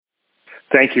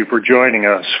Thank you for joining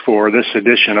us for this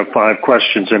edition of 5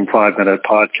 Questions in 5 Minute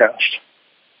Podcast.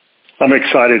 I'm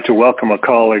excited to welcome a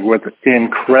colleague with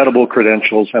incredible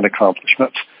credentials and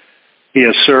accomplishments. He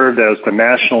has served as the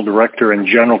National Director and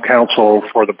General Counsel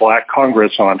for the Black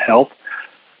Congress on Health,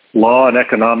 Law and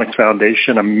Economics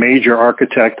Foundation, a major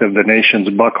architect of the nation's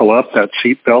Buckle Up, that's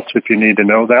seatbelts if you need to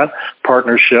know that,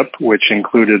 partnership, which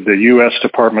included the U.S.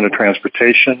 Department of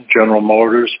Transportation, General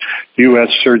Motors, U.S.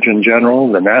 Surgeon General,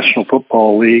 the National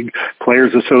Football League,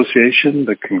 Players Association,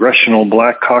 the Congressional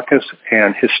Black Caucus,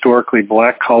 and Historically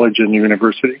Black College and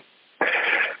University.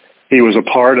 He was a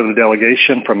part of the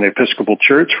delegation from the Episcopal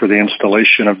Church for the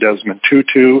installation of Desmond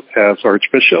Tutu as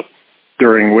Archbishop,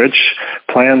 during which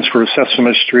plans for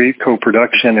Sesame Street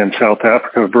co-production in South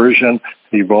Africa version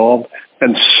evolved,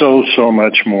 and so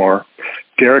much more.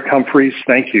 Derrick Humphries,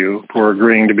 thank you for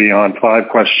agreeing to be on 5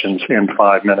 Questions in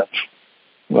 5 Minutes.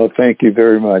 Well, thank you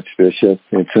very much, Bishop.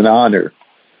 It's an honor.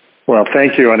 Well,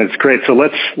 thank you, and it's great. So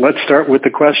let's start with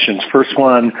the questions. First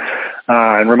one,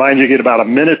 and remind you get about a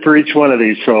minute for each one of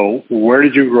these. So where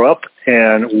did you grow up,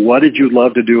 and what did you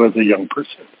love to do as a young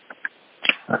person?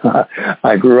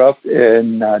 I grew up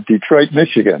in Detroit,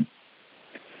 Michigan.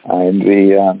 I'm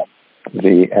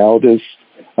the eldest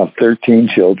of 13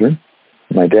 children.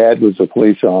 My dad was a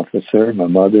police officer. My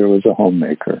mother was a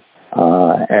homemaker.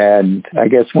 And I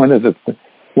guess one of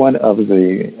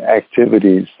the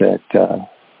activities that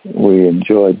we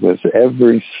enjoyed was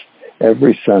every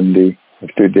Sunday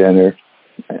after dinner,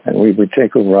 and we would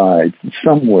take a ride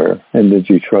somewhere in the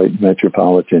Detroit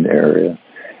metropolitan area.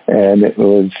 And it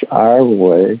was our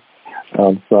way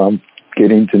of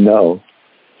getting to know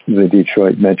the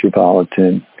Detroit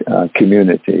metropolitan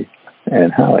community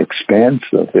and how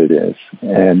expansive it is.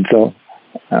 And so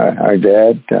our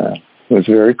dad was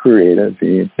very creative.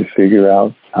 He had to figure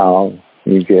out how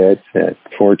you get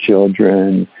 4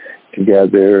 children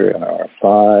together, or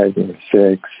 5 or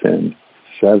 6 and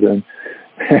 7.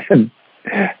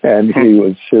 And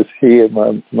he and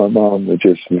my mom were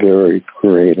just very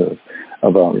creative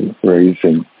about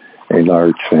raising a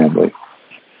large family.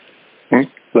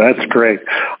 That's great.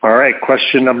 All right,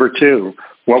 question number 2.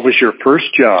 What was your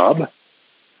first job?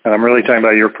 And I'm really talking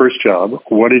about your first job.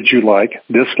 What did you like,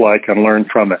 dislike, and learn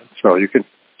from it? So you can,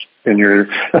 in your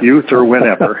youth or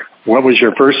whenever, what was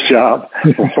your first job?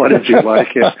 What did you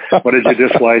like? And what did you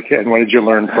dislike? And what did you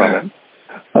learn from it?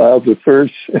 The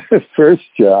first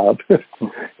job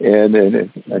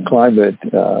in a climate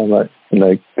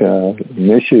like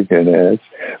Michigan is,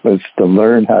 was to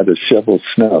learn how to shovel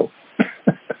snow.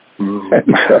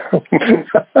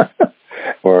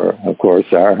 For, of course,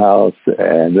 our house,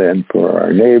 and then for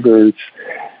our neighbors,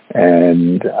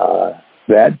 and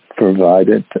that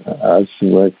provided us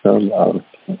with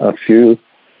a few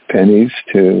pennies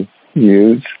to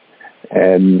use.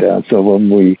 And so when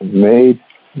we made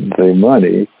the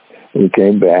money, we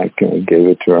came back and gave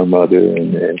it to our mother,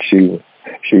 and she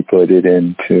put it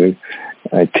into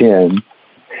a tin,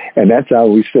 and that's how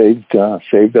we saved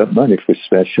up money for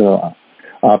special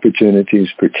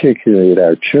opportunities, particularly at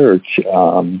our church,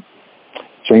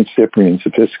 St. Cyprian's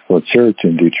Episcopal Church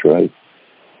in Detroit.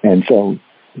 And so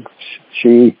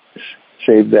she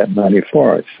saved that money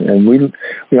for us. And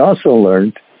we also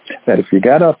learned that if you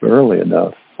got up early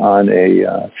enough on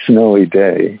a snowy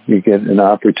day, you get an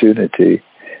opportunity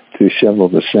to shovel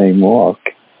the same walk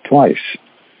twice.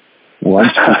 Once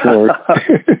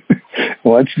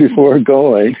before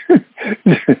going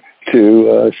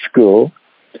to school,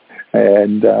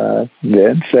 and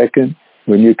then second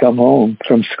when you come home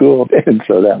from school. And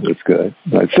so that was good.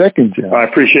 My second job. I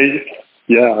appreciate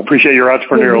your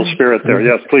entrepreneurial spirit there.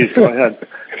 Yes, please go ahead.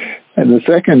 And the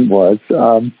second was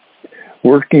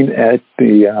working at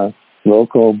the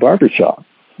local barbershop.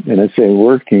 And I say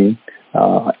working,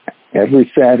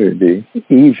 every Saturday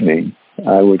evening,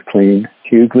 I would clean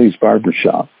Hughley's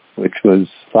barbershop, which was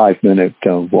 5-minute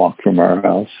walk from our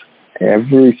house.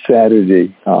 Every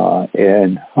Saturday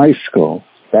in high school,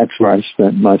 that's where I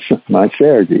spent my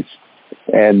Saturdays.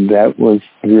 And that was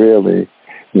really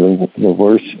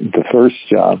the first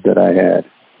job that I had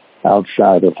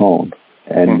outside of home.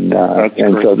 And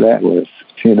so that was,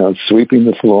 sweeping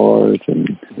the floors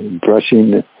and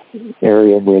brushing the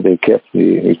area where they kept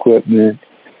the equipment,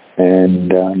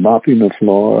 and mopping the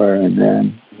floor, and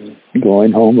then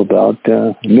going home about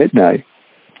midnight.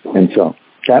 And so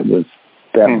that was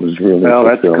really well,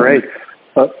 that's great.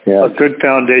 A good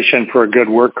foundation for a good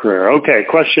work career. Okay,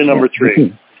 question number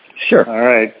 3. Sure. All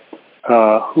right.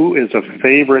 Who is a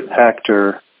favorite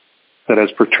actor that has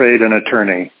portrayed an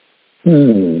attorney?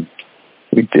 We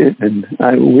didn't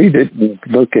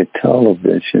look at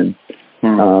television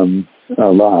a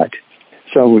lot.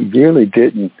 So we really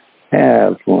didn't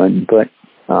have one. But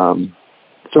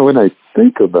so when I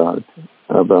think about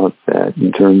that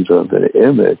in terms of the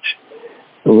image,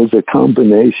 it was a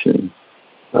combination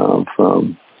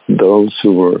from those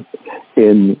who were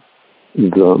in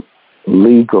the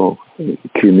legal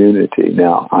community.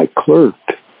 Now, I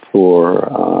clerked for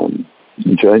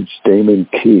Judge Damon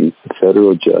Keith, a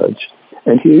federal judge,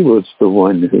 and he was the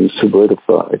one who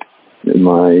solidified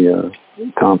my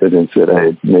confidence that I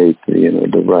had made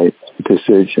the right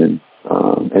decision.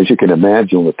 As you can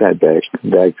imagine, with that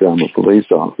background of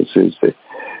police officers,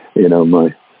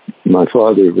 my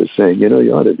father was saying,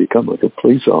 you ought to become like a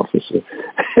police officer.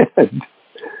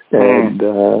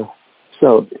 and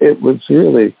so it was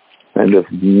really kind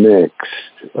of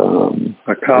mixed.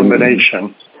 A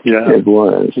combination. Yeah. It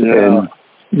was. Yeah.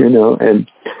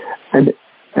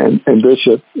 And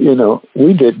Bishop,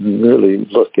 we didn't really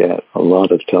look at a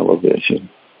lot of television.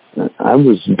 I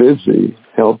was busy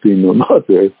helping my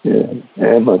mother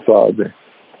and my father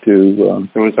to...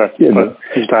 it was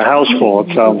a house full,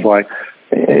 it sounds like.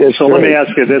 So right. Let me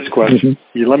ask you this question.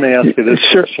 Let me ask you this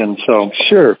question. So,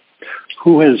 sure.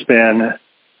 Who has been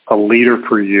a leader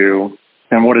for you,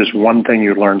 and what is one thing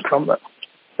you learned from them?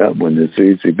 That one is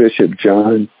easy. Bishop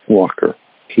John Walker.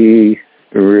 He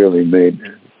really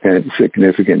had a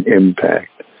significant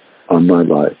impact on my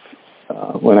life.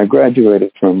 When I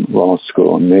graduated from law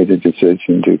school and made a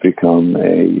decision to become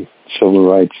a civil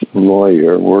rights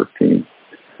lawyer working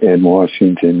in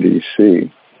Washington,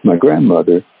 D.C., my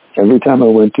grandmother, every time I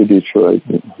went to Detroit,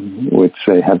 would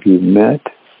say, have you met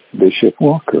Bishop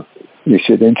Walker? You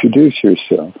should introduce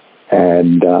yourself.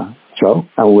 And so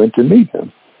I went to meet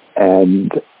him.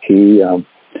 And he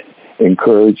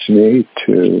encouraged me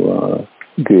to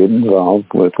get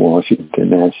involved with Washington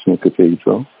National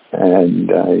Cathedral. And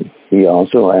he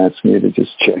also asked me to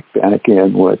just check back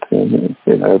in with him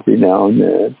every now and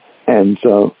then. And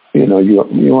so, you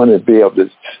want to be able to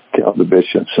tell the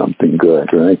bishop something good,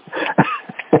 right?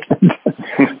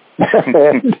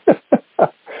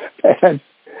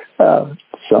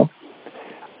 So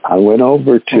I went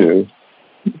over to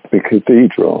the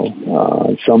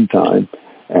cathedral sometime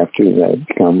after that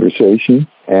conversation,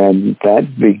 and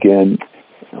that began,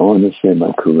 I want to say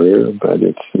my career, but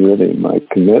it's really my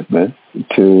commitment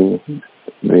to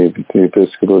the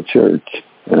Episcopal Church.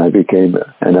 And I became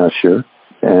an usher.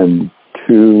 And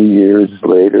 2 years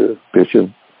later, Bishop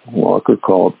Walker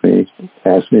called me,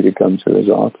 asked me to come to his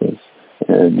office.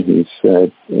 And he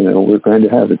said, we're going to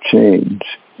have a change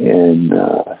in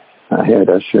a head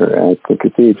usher at the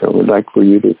cathedral. We'd like for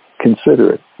you to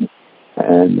consider it.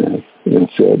 And I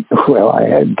said, well, I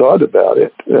hadn't thought about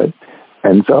it.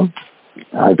 And so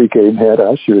I became head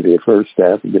usher, the first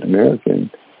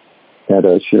African-American head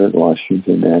usher at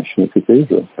Washington National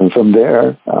Cathedral. And from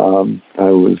there, I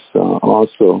was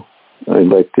also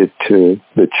elected to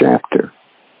the chapter,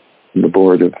 the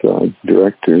board of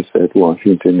directors at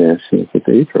Washington National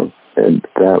Cathedral. And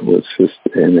that was just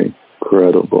an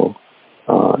incredible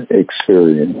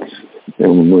experience.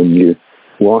 And when you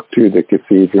walk through the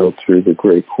cathedral, through the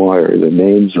great choir, the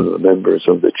names of the members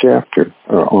of the chapter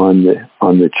are on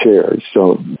the chairs.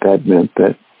 So that meant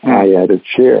that I had a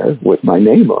chair with my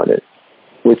name on it,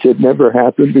 which had never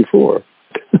happened before.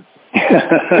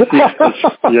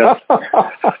 Yes.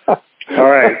 All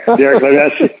right, Derrick,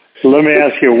 let me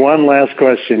ask you one last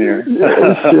question here.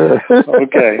 Sure.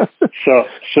 Okay, so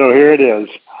here it is.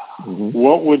 Mm-hmm.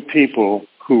 What would people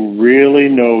who really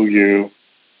know you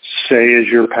say is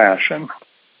your passion?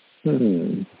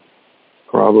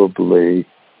 Probably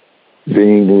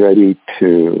being ready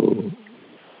to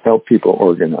help people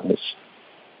organize,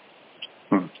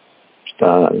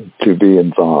 to be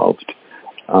involved.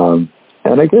 And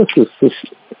I guess it's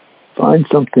just find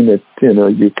something that,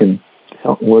 you can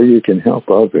help, where you can help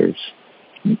others.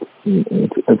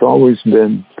 I've always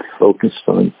been focused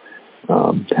on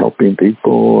helping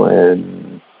people,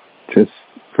 and just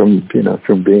from being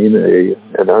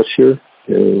an usher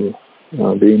to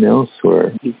being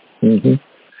elsewhere. Mm-hmm.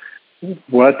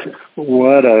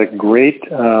 What a great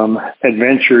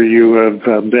adventure you have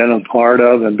been a part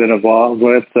of and been involved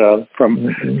with,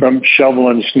 from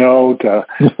shoveling snow to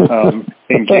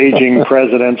engaging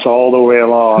presidents all the way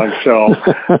along. So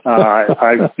I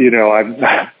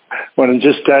want to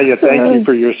just tell you thank you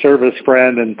for your service,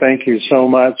 friend, and thank you so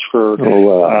much for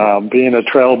being a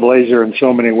trailblazer in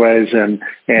so many ways, and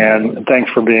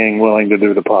thanks for being willing to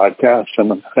do the podcast.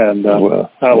 And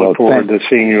I look forward to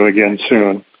seeing you again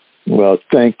soon. Well,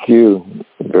 thank you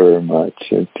very much.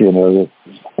 It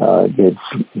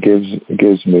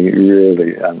gives me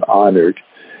really, I'm honored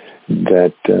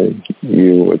that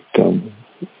you would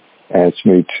asked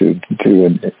me to do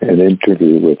an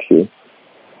interview with you.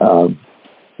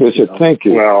 Richard, thank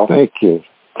you. Well, thank you.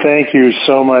 Thank you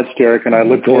so much, Derrick, and I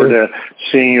look forward to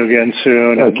seeing you again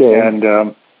soon. Okay.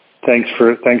 And thanks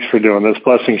for doing this.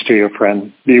 Blessings to you,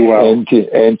 friend. Be well. And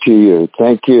to you.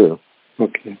 Thank you.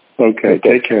 Okay.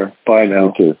 Take care. Bye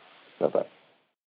now. You too. Bye-bye.